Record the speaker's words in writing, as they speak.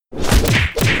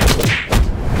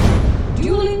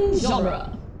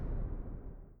genre.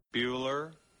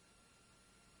 Bueller.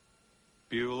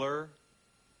 Bueller.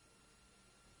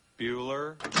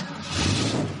 Bueller.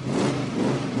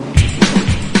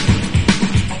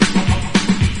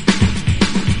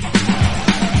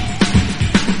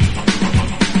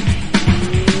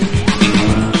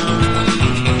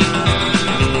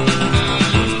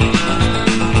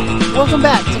 Welcome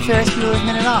back to Ferris Bueller's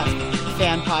Minute Off, a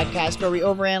fan podcast where we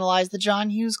overanalyze the John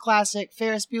Hughes classic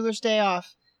Ferris Bueller's Day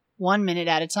Off, 1 minute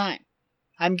at a time.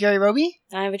 I'm Gary Roby.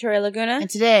 I'm Victoria Laguna. And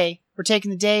today we're taking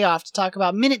the day off to talk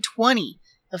about minute 20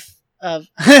 of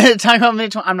talk about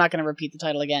minute 20. I'm not going to repeat the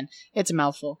title again. It's a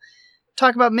mouthful.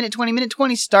 Talk about minute 20. Minute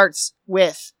 20 starts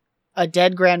with a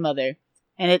dead grandmother,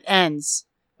 and it ends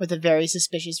with a very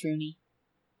suspicious Rooney.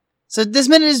 So this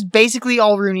minute is basically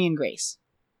all Rooney and Grace,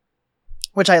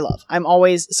 which I love. I'm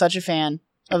always such a fan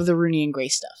of the Rooney and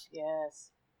Grace stuff. Yes.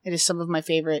 It is some of my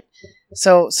favorite.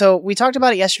 So we talked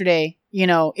about it yesterday. You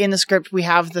know, in the script, we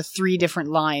have the 3 different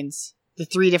lines, the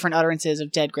 3 different utterances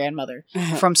of dead grandmother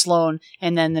from Sloane,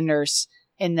 and then the nurse,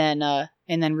 and then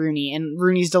Rooney. And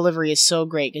Rooney's delivery is so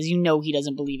great because you know he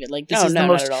doesn't believe it. Like this is the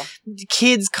most. Not at all.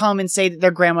 Kids come and say that their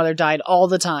grandmother died all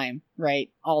the time, right?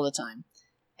 All the time,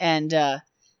 and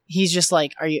he's just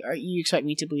like, "Are you expect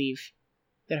me to believe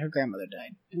that her grandmother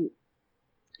died?"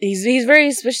 He's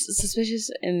very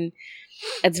suspicious, and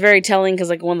it's very telling because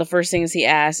like one of the first things he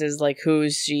asks is like, "Who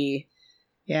is she?"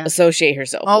 Yeah. Associate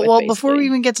herself. Oh with, well, basically. before we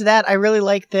even get to that, I really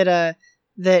like that.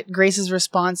 That Grace's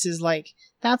response is like,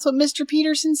 "That's what Mr.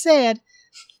 Peterson said.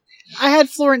 I had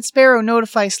Florence Sparrow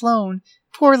notify Sloane.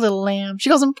 Poor little lamb." She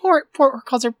calls him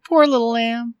calls her poor little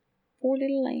lamb. Poor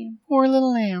little lamb. Poor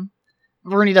little lamb.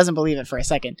 Rooney doesn't believe it for a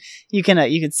second. You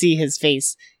can see his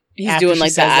face. He's doing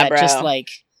like the eyebrow. Just like,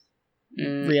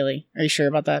 really? Are you sure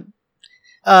about that?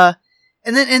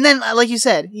 And then, like you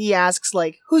said, he asks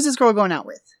like, "Who's this girl going out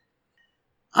with?"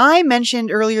 I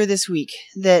mentioned earlier this week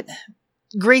that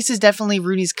Grace is definitely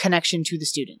Rooney's connection to the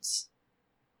students.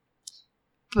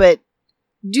 But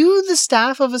do the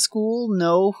staff of a school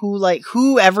know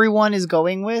who everyone is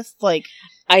going with? Like,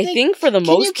 I think for the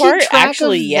most part,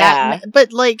 actually, yeah.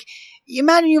 But like,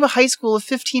 imagine you have a high school of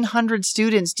 1,500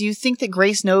 students. Do you think that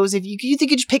Grace knows if you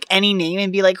think you just pick any name and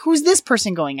be like, "Who's this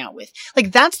person going out with?"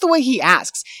 Like, that's the way he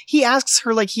asks. He asks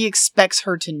her like he expects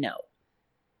her to know.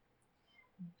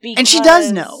 And she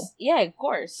does know. Yeah, of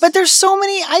course. But there's so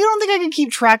many. I don't think I can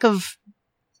keep track of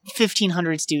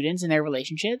 1,500 students and their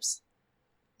relationships.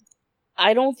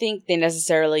 I don't think they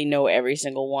necessarily know every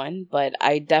single one, but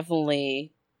I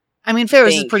definitely. I mean,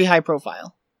 Ferris is pretty high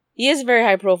profile. He is a very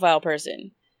high profile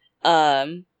person.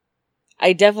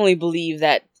 I definitely believe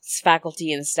that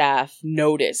faculty and staff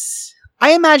notice.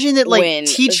 I imagine that when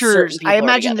teachers. I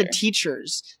imagine the together.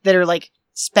 teachers that are like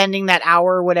spending that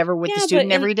hour or whatever with the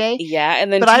student every day. Yeah,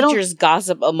 and then teachers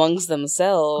gossip amongst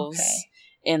themselves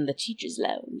in the teachers'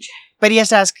 lounge. But he has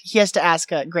to ask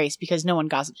Grace because no one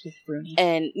gossips with Rooney.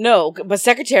 And no, but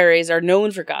secretaries are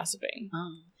known for gossiping.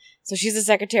 Oh. So she's a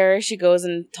secretary. She goes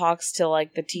and talks to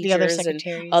like the teachers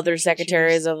and other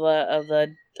secretaries of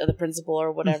the principal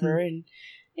or whatever, and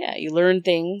yeah, you learn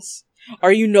things.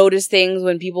 Or you notice things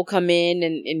when people come in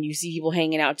and you see people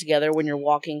hanging out together when you're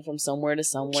walking from somewhere to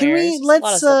somewhere. Can we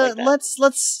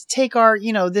let's take our,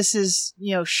 this is,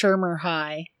 Shermer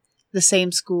High, the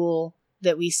same school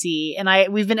that we see.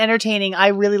 And we've been entertaining. I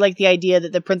really like the idea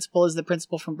that the principal is the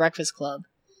principal from Breakfast Club.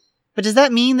 But does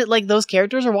that mean that like those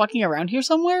characters are walking around here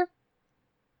somewhere?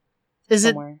 Is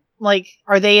somewhere. It like,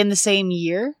 are they in the same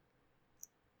year?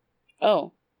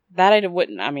 Oh, that I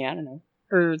wouldn't. I mean, I don't know.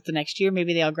 Or the next year.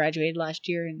 Maybe they all graduated last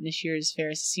year and this year is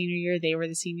Ferris' senior year. They were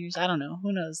the seniors. I don't know.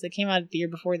 Who knows? They came out the year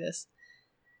before this.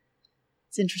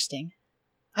 It's interesting.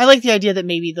 I like the idea that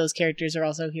maybe those characters are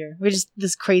also here. We're just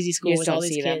this crazy school with all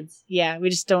these kids. Them. Yeah, we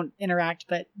just don't interact,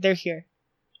 but they're here.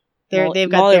 They've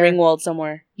got Molly Ringwald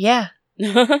somewhere. Yeah.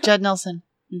 Judd Nelson.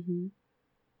 Mm-hmm.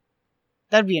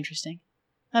 That'd be interesting.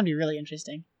 That'd be really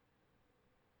interesting.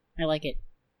 I like it.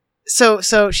 So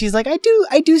she's like, I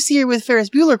do see her with Ferris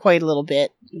Bueller quite a little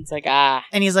bit. It's like,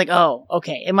 And he's like, oh,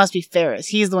 okay, it must be Ferris.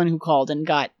 He's the one who called and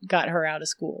got her out of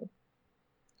school.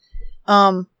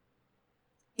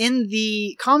 In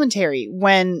the commentary,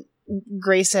 when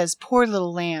Grace says, "Poor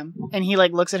little lamb," and he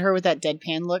like looks at her with that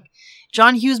deadpan look,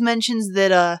 John Hughes mentions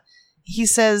that he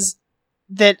says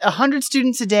that 100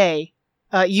 students a day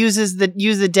use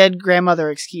the dead grandmother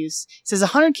excuse. He says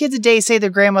 100 kids a day say their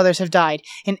grandmothers have died,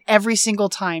 and every single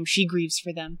time she grieves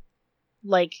for them.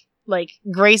 Like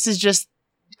Grace is just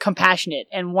compassionate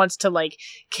and wants to like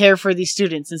care for these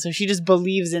students, and so she just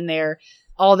believes in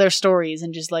all their stories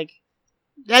and just like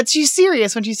she's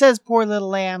serious when she says "poor little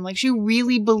lamb." Like she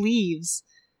really believes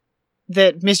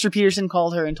that Mr. Peterson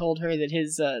called her and told her that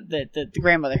his that the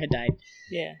grandmother had died.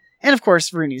 Yeah. And of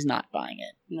course, Rooney's not buying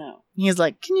it. No. He's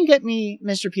like, "Can you get me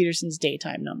Mr. Peterson's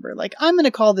daytime number? Like, I'm going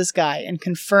to call this guy and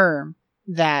confirm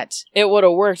that." It would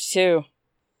have worked too.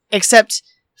 Except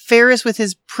Ferris, with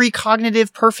his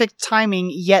precognitive perfect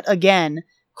timing, yet again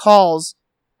calls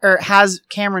or has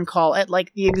Cameron call at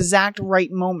like the exact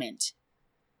right moment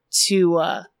to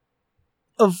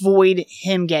avoid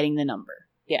him getting the number.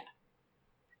 Yeah.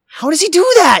 How does he do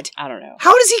that? I don't know.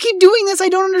 How does he keep doing this? I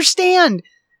don't understand.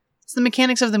 It's the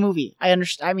mechanics of the movie. I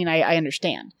understand. I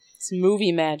understand. It's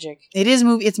movie magic. It is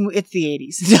movie. It's the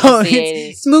 80s. So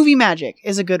it's movie magic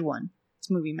is a good one.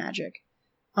 It's movie magic.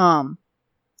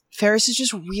 Ferris is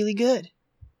just really good.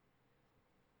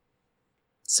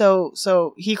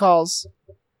 So he calls,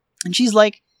 and she's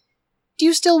like, "Do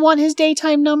you still want his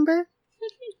daytime number?"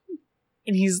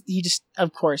 And he just,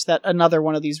 of course, that another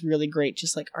one of these really great,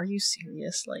 just like, "Are you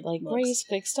serious?" Like Grace,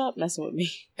 stop messing with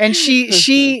me. And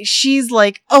she's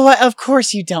like, "Oh, of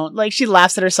course you don't." Like, she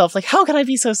laughs at herself, like, "How can I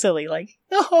be so silly?" Like,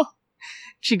 oh.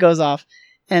 She goes off,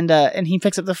 and he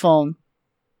picks up the phone.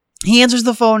 He answers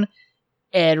the phone.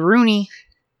 Ed Rooney.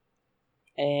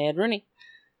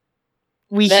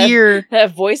 We hear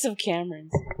that voice of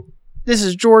Cameron's. "This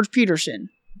is George Peterson."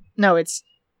 No, it's.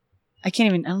 I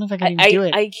don't know if I can even do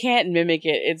it. I can't mimic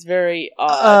it. It's very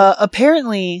odd.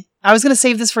 Apparently, I was going to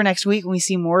save this for next week when we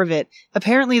see more of it.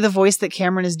 Apparently, the voice that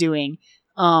Cameron is doing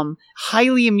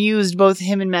highly amused both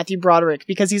him and Matthew Broderick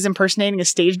because he's impersonating a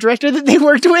stage director that they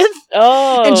worked with.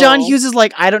 Oh. And John Hughes is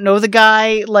like, "I don't know the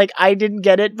guy. Like, I didn't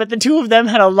get it." But the two of them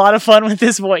had a lot of fun with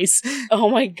this voice. Oh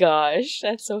my gosh.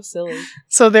 That's so silly.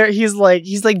 So he's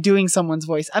like doing someone's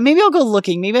voice. Maybe I'll go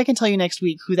looking. Maybe I can tell you next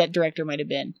week who that director might have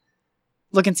been.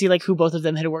 Look and see like who both of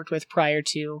them had worked with prior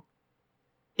to.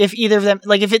 If either of them,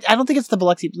 like I don't think it's the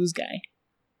Biloxi Blues guy.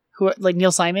 Who, like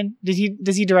Neil Simon? Does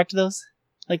he direct those?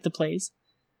 Like the plays?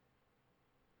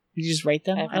 Did you just write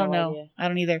them? I don't know. Idea. I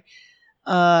don't either.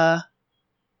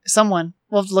 Someone.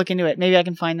 We'll have to look into it. Maybe I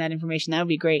can find that information. That would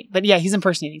be great. But yeah, he's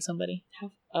impersonating somebody.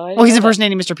 He's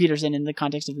impersonating Mr. Peterson in the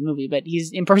context of the movie, but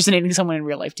he's impersonating someone in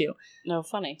real life too. No,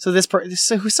 funny. So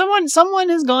someone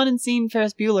has gone and seen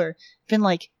Ferris Bueller, been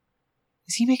like,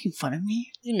 "Is he making fun of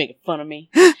me? Is he making fun of me?"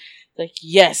 Like,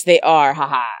 yes, they are.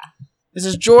 Haha. This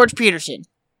is George Peterson.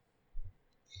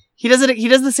 He does it. He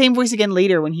does the same voice again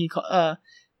later when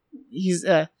he's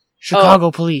Chicago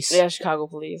Police. Yeah, Chicago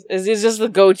Police. It's just the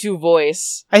go-to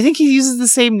voice. I think he uses the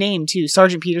same name too,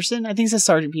 Sergeant Peterson. I think it says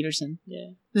Sergeant Peterson.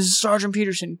 Yeah. This is Sergeant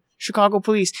Peterson, Chicago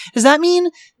Police. Does that mean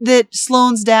that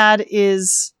Sloane's dad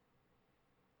is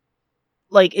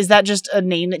like? Is that just a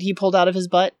name that he pulled out of his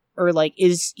butt? Or like,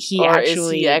 is he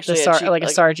actually a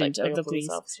sergeant of the police?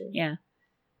 Officer. Yeah.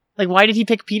 Like, why did he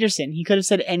pick Peterson? He could have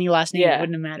said any last name. Yeah. It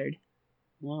wouldn't have mattered.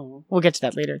 Whoa. We'll get to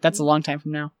that later. That's a long time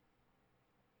from now.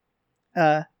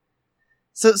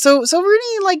 So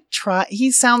Rooney like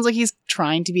he sounds like he's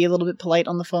trying to be a little bit polite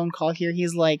on the phone call here.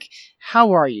 He's like,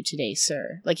 "How are you today,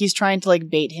 sir?" Like he's trying to like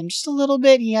bait him just a little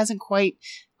bit. He hasn't quite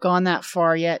gone that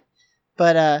far yet,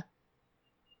 but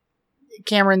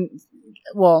Cameron.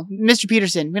 Well, Mr.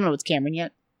 Peterson, we don't know it's Cameron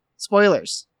yet.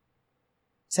 Spoilers.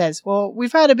 Says, "Well,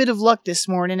 we've had a bit of luck this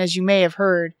morning, as you may have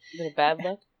heard." Bit of bad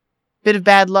luck? Bit of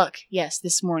bad luck, yes,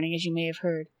 this morning, as you may have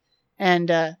heard. And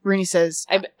Rooney says,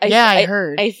 I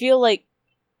heard. I feel like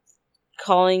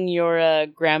calling your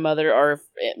grandmother, or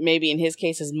maybe in his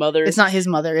case, his mother. It's not his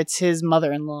mother, it's his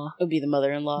mother-in-law. It would be the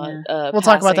mother-in-law. Yeah. We'll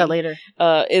talk about that later.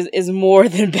 Is more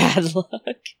than bad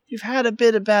luck. "You've had a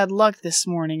bit of bad luck this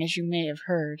morning, as you may have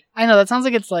heard." I know, that sounds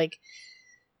like it's like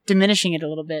diminishing it a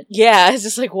little bit. Yeah, it's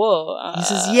just like, whoa. He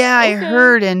says, okay. I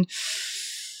heard, and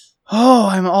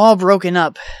I'm all broken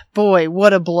up. Boy,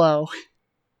 what a blow.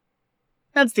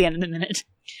 That's the end of the minute.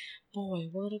 Boy,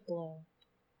 what a blow.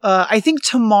 I think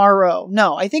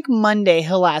Monday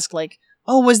he'll ask like,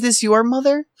 "Oh, was this your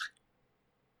mother?"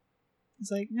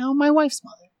 He's like, "No, my wife's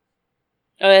mother."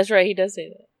 Oh, that's right. He does say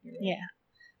that. Right. Yeah.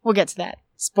 We'll get to that.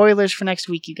 Spoilers for next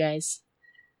week, you guys.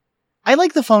 I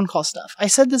like the phone call stuff. I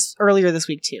said this earlier this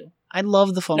week too. I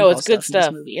love the phone call stuff. No, it's good stuff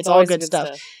in this movie. It's all good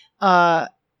stuff.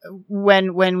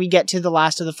 When we get to the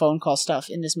last of the phone call stuff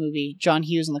in this movie, John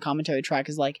Hughes on the commentary track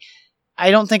is like,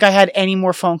 "I don't think I had any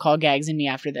more phone call gags in me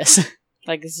after this."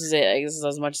 Like, this is it. Like, this is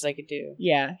as much as I could do.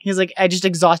 Yeah. He's like, "I just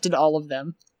exhausted all of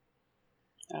them."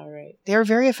 All right. They're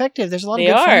very effective. There's a lot of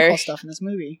good phone call stuff in this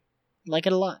movie. I like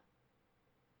it a lot.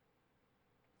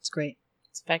 It's great.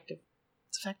 It's effective.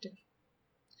 Do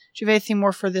you have anything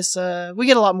more for this? We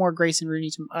get a lot more Grace and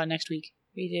Rooney next week.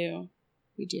 We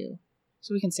do.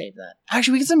 So we can save that.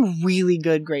 Actually, we get some really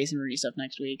good Grace and Rooney stuff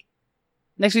next week.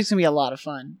 Next week's going to be a lot of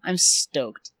fun. I'm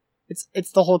stoked.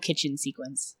 It's the whole kitchen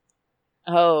sequence.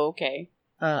 Oh, okay.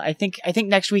 I think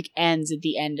next week ends at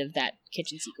the end of that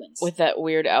kitchen sequence with that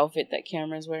weird outfit that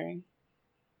Cameron's wearing.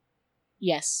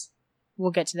 Yes,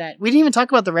 we'll get to that. We didn't even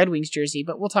talk about the Red Wings jersey,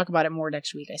 but we'll talk about it more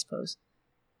next week, I suppose.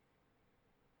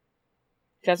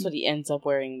 That's what he ends up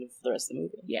wearing for the rest of the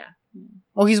movie. Yeah.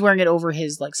 Oh, he's wearing it over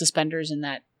his like suspenders and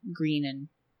that green, and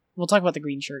we'll talk about the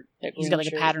green shirt. He's got like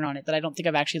a pattern on it that I don't think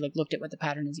I've actually like looked at what the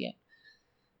pattern is yet.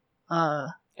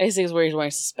 I just think it's where he's wearing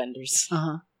suspenders.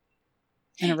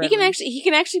 And he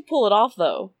can actually pull it off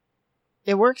though.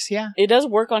 It works, yeah. It does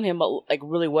work on him, but like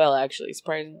really well, actually,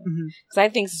 surprisingly. Because I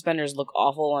think suspenders look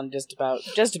awful on just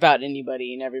about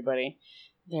anybody and everybody.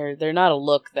 They're not a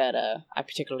look that I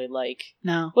particularly like.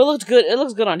 No, but it looks good. It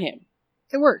looks good on him.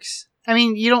 It works. I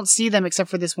mean, you don't see them except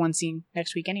for this one scene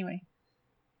next week, anyway.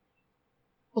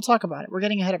 We'll talk about it. We're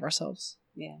getting ahead of ourselves.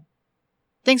 Yeah.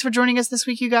 Thanks for joining us this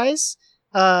week, you guys.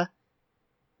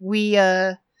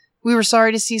 We were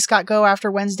sorry to see Scott go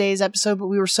after Wednesday's episode, but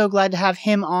we were so glad to have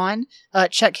him on.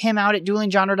 Check him out at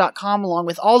duelinggenre.com along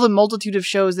with all the multitude of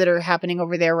shows that are happening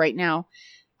over there right now.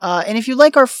 And if you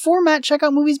like our format, check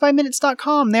out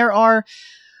moviesbyminutes.com. There are,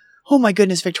 oh my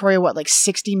goodness, Victoria, what, like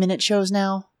 60-minute shows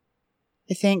now?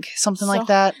 I think, something like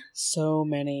that. So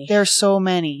many. There are so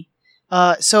many.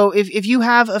 So if you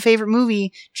have a favorite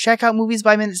movie, check out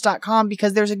moviesbyminutes.com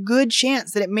because there's a good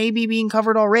chance that it may be being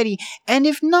covered already. And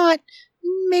if not,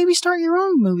 maybe start your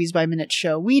own Movies by Minute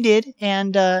show. We did,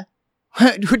 and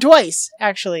twice,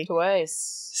 actually.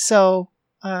 Twice. So,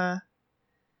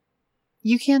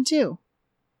 you can too.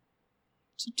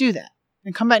 So do that.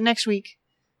 And come back next week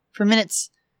for minutes.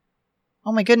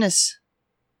 Oh my goodness.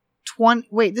 20.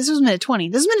 Wait, this was minute 20.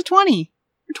 This is minute 20.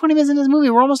 We're 20 minutes into this movie.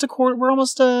 We're almost a quarter of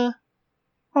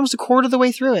the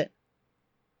way through it.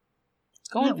 It's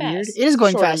going fast. Weird? It is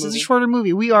going fast. It's a shorter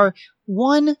movie. We are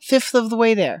 1/5 of the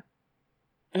way there.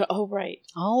 Oh, right.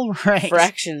 All right.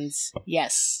 Fractions.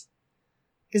 Yes.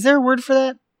 Is there a word for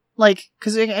that? Like,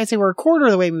 because I say we're a quarter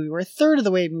of the way movie, we're a third of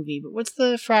the way movie, but what's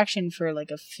the fraction for like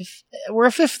a fifth? We're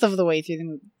a fifth of the way through the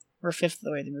movie. We're a fifth of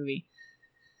the way through the movie.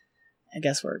 I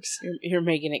guess works. You're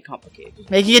making it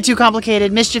complicated. Making it too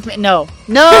complicated. Mischief. No.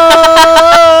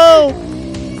 No!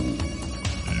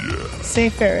 Say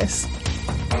Ferris.